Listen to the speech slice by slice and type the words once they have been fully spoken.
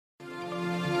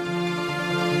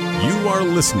You are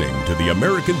listening to the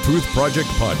American Truth Project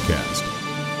podcast.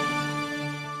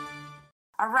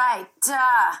 All right.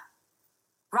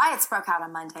 Riots broke out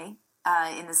on Monday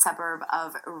in the suburb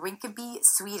of Rinkeby,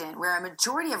 Sweden, where a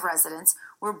majority of residents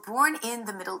were born in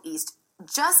the Middle East,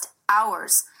 just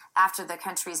hours after the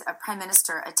country's prime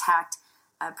minister attacked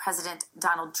President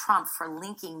Donald Trump for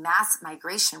linking mass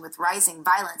migration with rising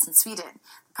violence in Sweden.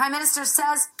 The prime minister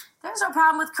says there's no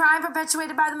problem with crime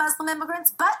perpetuated by the Muslim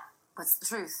immigrants, but what's the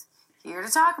truth? Here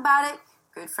to talk about it,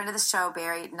 good friend of the show,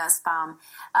 Barry Nussbaum.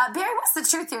 Barry, what's the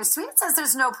truth here? Sweden says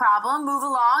there's no problem, move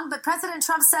along, but President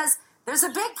Trump says there's a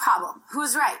big problem.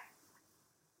 Who's right?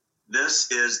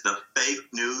 This is the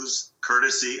fake news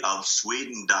courtesy of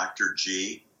Sweden, Dr.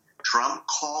 G. Trump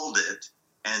called it,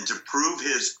 and to prove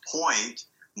his point,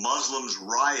 Muslims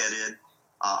rioted,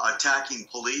 attacking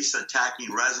police,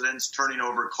 attacking residents, turning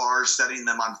over cars, setting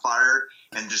them on fire,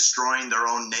 and destroying their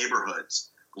own neighborhoods.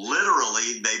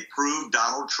 Literally, they proved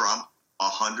Donald Trump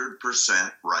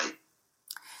 100% right.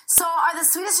 So are the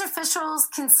Swedish officials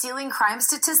concealing crime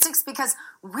statistics? Because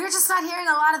we're just not hearing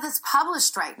a lot of this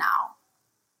published right now.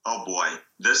 Oh, boy.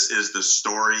 This is the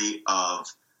story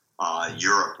of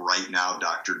Europe right now,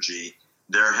 Dr. G.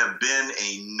 There have been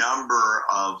a number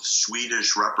of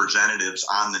Swedish representatives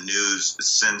on the news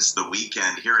since the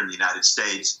weekend here in the United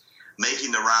States,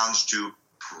 making the rounds to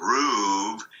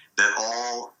prove that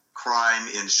all crime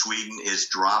in Sweden is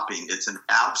dropping. It's an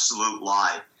absolute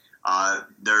lie.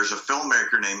 There's a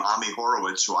filmmaker named Ami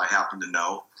Horowitz, who I happen to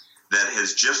know, that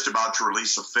is just about to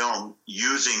release a film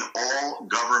using all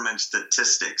government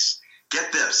statistics.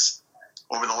 Get this.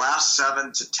 Over the last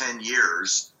 7 to 10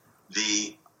 years,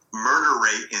 the murder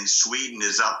rate in Sweden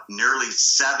is up nearly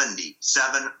 70%.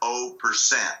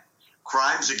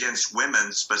 Crimes against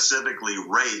women, specifically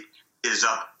rape, is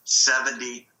up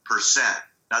 70%.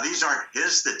 Now, these aren't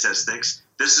his statistics.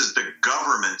 This is the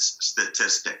government's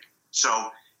statistic.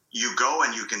 So you go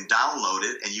and you can download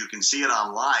it and you can see it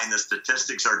online. The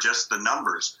statistics are just the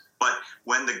numbers. But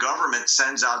when the government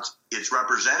sends out its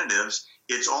representatives,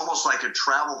 it's almost like a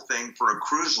travel thing for a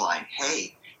cruise line.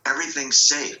 Hey, everything's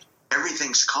safe.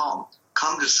 Everything's calm.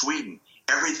 Come to Sweden.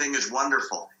 Everything is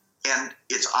wonderful. And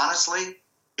it's honestly,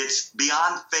 it's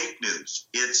beyond fake news.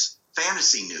 It's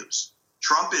fantasy news.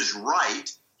 Trump is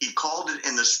right. He called it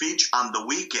in the speech on the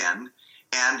weekend,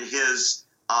 and his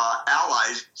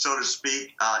allies, so to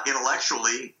speak,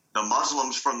 intellectually, the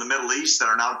Muslims from the Middle East that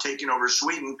are now taking over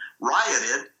Sweden,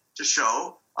 rioted to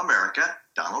show America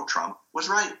Donald Trump was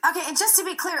right. Okay, and just to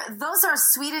be clear, those are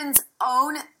Sweden's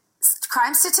own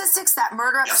crime statistics, that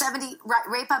murder up 70,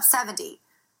 rape up 70.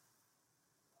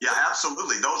 Yeah,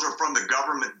 absolutely. Those are from the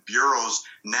government bureau's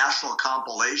national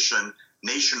compilation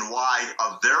nationwide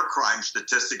of their crime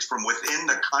statistics from within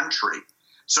the country.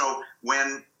 So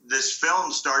when this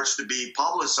film starts to be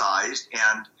publicized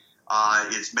and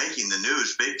it's making the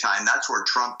news big time, that's where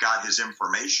Trump got his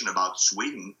information about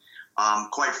Sweden.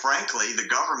 Quite frankly, the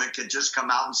government can just come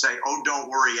out and say, oh, don't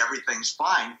worry, everything's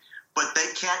fine. But they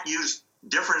can't use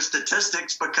different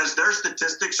statistics because their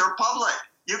statistics are public.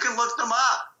 You can look them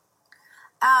up.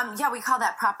 Yeah, we call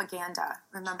that propaganda,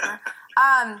 remember?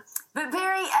 But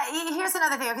Barry, here's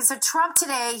another thing. Okay, so Trump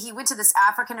today, he went to this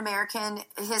African-American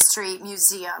History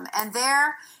Museum, and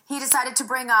there he decided to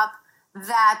bring up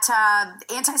that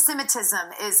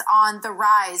anti-Semitism is on the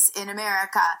rise in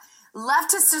America.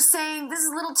 Leftists are saying this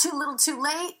is a little too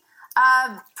late.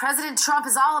 President Trump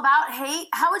is all about hate.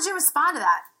 How would you respond to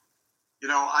that? You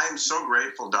know, I am so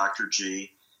grateful, Dr.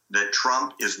 G, that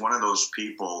Trump is one of those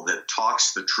people that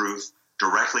talks the truth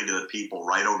directly to the people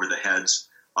right over the heads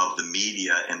of the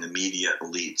media and the media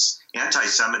elites.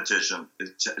 Anti-Semitism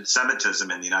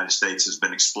in the United States has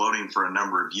been exploding for a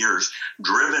number of years,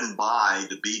 driven by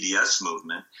the BDS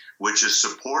movement, which is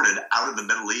supported out of the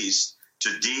Middle East to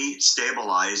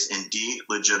destabilize and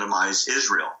delegitimize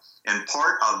Israel. And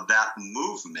part of that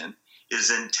movement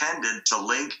is intended to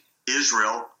link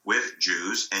Israel with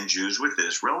Jews and Jews with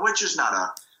Israel, which is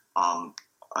not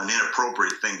an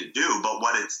inappropriate thing to do. But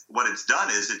what it's done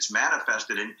is it's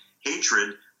manifested in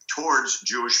hatred towards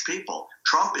Jewish people.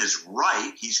 Trump is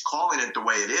right. He's calling it the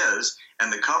way it is.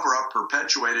 And the cover-up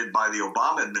perpetuated by the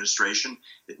Obama administration,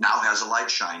 it now has a light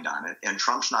shined on it. And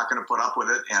Trump's not going to put up with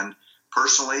it. And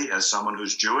personally, as someone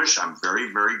who's Jewish, I'm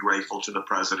very, very grateful to the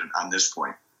president on this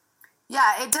point.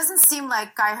 Yeah, it doesn't seem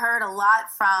like I heard a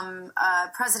lot from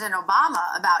President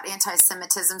Obama about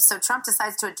anti-Semitism, so Trump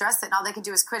decides to address it, and all they can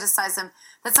do is criticize him,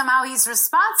 that somehow he's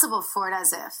responsible for it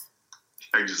as if.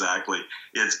 Exactly.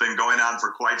 It's been going on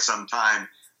for quite some time.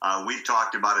 We've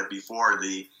talked about it before.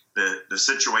 The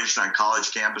situation on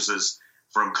college campuses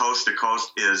from coast to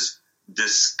coast is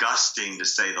disgusting to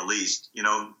say the least. You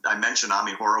know, I mentioned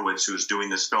Ami Horowitz, who's doing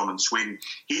this film in Sweden.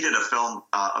 He did a film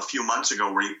a few months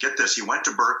ago where, get this, he went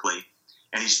to Berkeley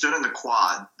and he stood in the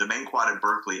quad, the main quad at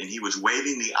Berkeley, and he was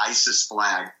waving the ISIS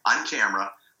flag on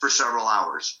camera for several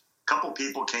hours. A couple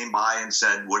people came by and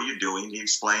said, "What are you doing?" He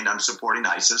explained, "I'm supporting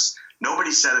ISIS."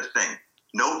 Nobody said a thing.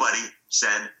 Nobody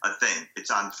said a thing.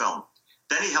 It's on film.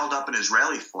 Then he held up an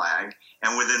Israeli flag,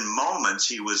 and within moments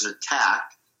he was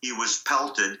attacked, he was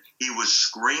pelted, he was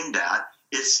screamed at.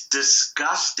 It's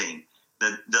disgusting.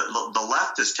 The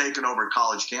left has taken over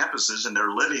college campuses, and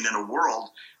they're living in a world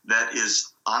that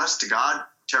is, honest to God,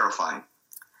 terrifying.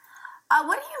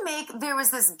 What do you make? There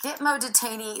was this Gitmo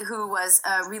detainee who was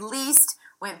released,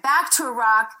 went back to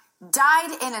Iraq,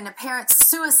 died in an apparent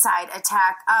suicide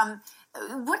attack.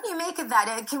 What do you make of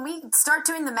that? Can we start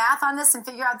doing the math on this and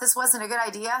figure out this wasn't a good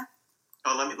idea?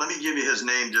 Oh, let me give you his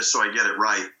name just so I get it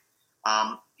right.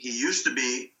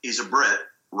 He's a Brit,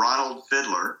 Ronald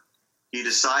Fiddler. He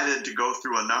decided to go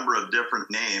through a number of different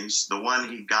names. The one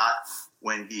he got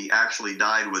when he actually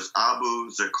died was Abu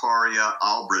Zakaria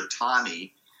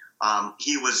al-Britani.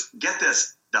 He was, get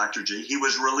this, Dr. G, he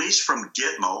was released from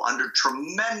Gitmo under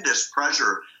tremendous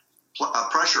pressure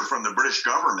from the British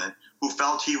government, who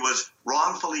felt he was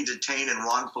wrongfully detained and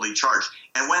wrongfully charged.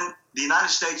 And when the United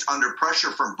States, under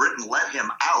pressure from Britain, let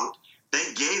him out,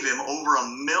 they gave him over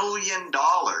 $1 million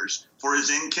for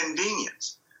his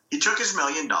inconvenience. He took his $1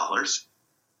 million.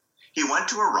 He went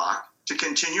to Iraq to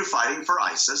continue fighting for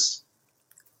ISIS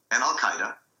and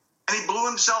Al-Qaeda, and he blew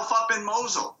himself up in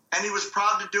Mosul. And he was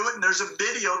proud to do it, and there's a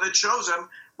video that shows him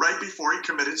right before he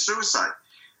committed suicide.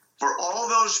 For all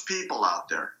those people out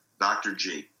there, Dr.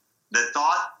 G, that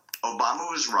thought Obama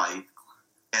was right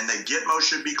and that Gitmo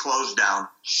should be closed down,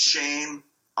 shame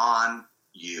on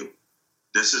you.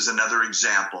 This is another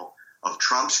example of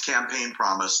Trump's campaign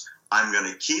promise. I'm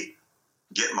going to keep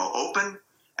Gitmo open,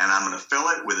 and I'm going to fill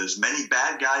it with as many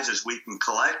bad guys as we can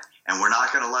collect, and we're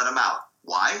not going to let them out.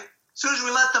 Why? As soon as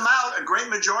we let them out, a great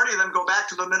majority of them go back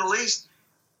to the Middle East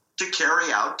to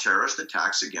carry out terrorist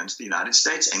attacks against the United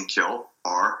States and kill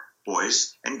our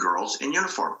boys and girls in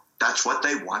uniform. That's what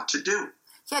they want to do.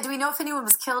 Yeah, do we know if anyone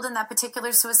was killed in that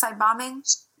particular suicide bombing?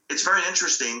 It's very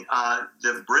interesting.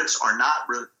 The Brits are not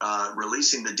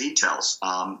releasing the details,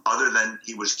 other than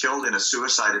he was killed in a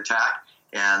suicide attack,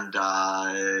 and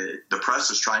the press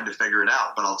is trying to figure it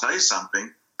out. But I'll tell you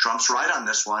something, Trump's right on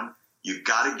this one. You've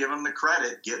got to give him the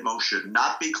credit. Gitmo should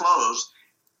not be closed.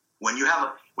 When you're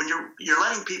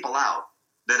letting people out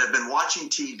that have been watching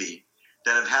TV,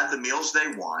 that have had the meals they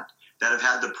want, that have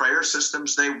had the prayer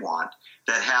systems they want,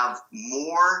 that have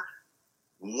more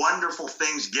wonderful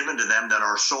things given to them than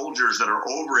our soldiers that are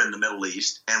over in the Middle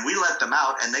East, and we let them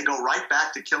out and they go right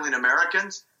back to killing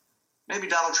Americans, maybe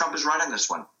Donald Trump is right on this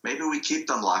one. Maybe we keep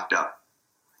them locked up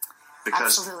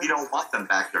because Absolutely. We don't want them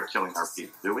back there killing our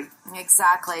people, do we?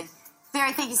 Exactly.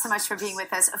 Barry, thank you so much for being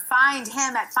with us. Find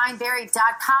him at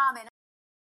findbarry.com.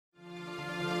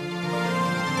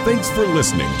 Thanks for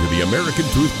listening to the American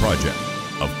Truth Project,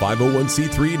 a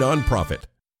 501c3 nonprofit.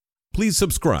 Please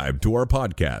subscribe to our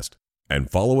podcast and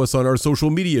follow us on our social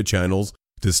media channels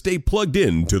to stay plugged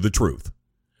in to the truth.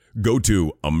 Go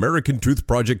to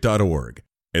americantruthproject.org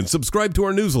and subscribe to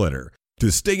our newsletter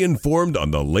to stay informed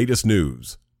on the latest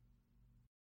news.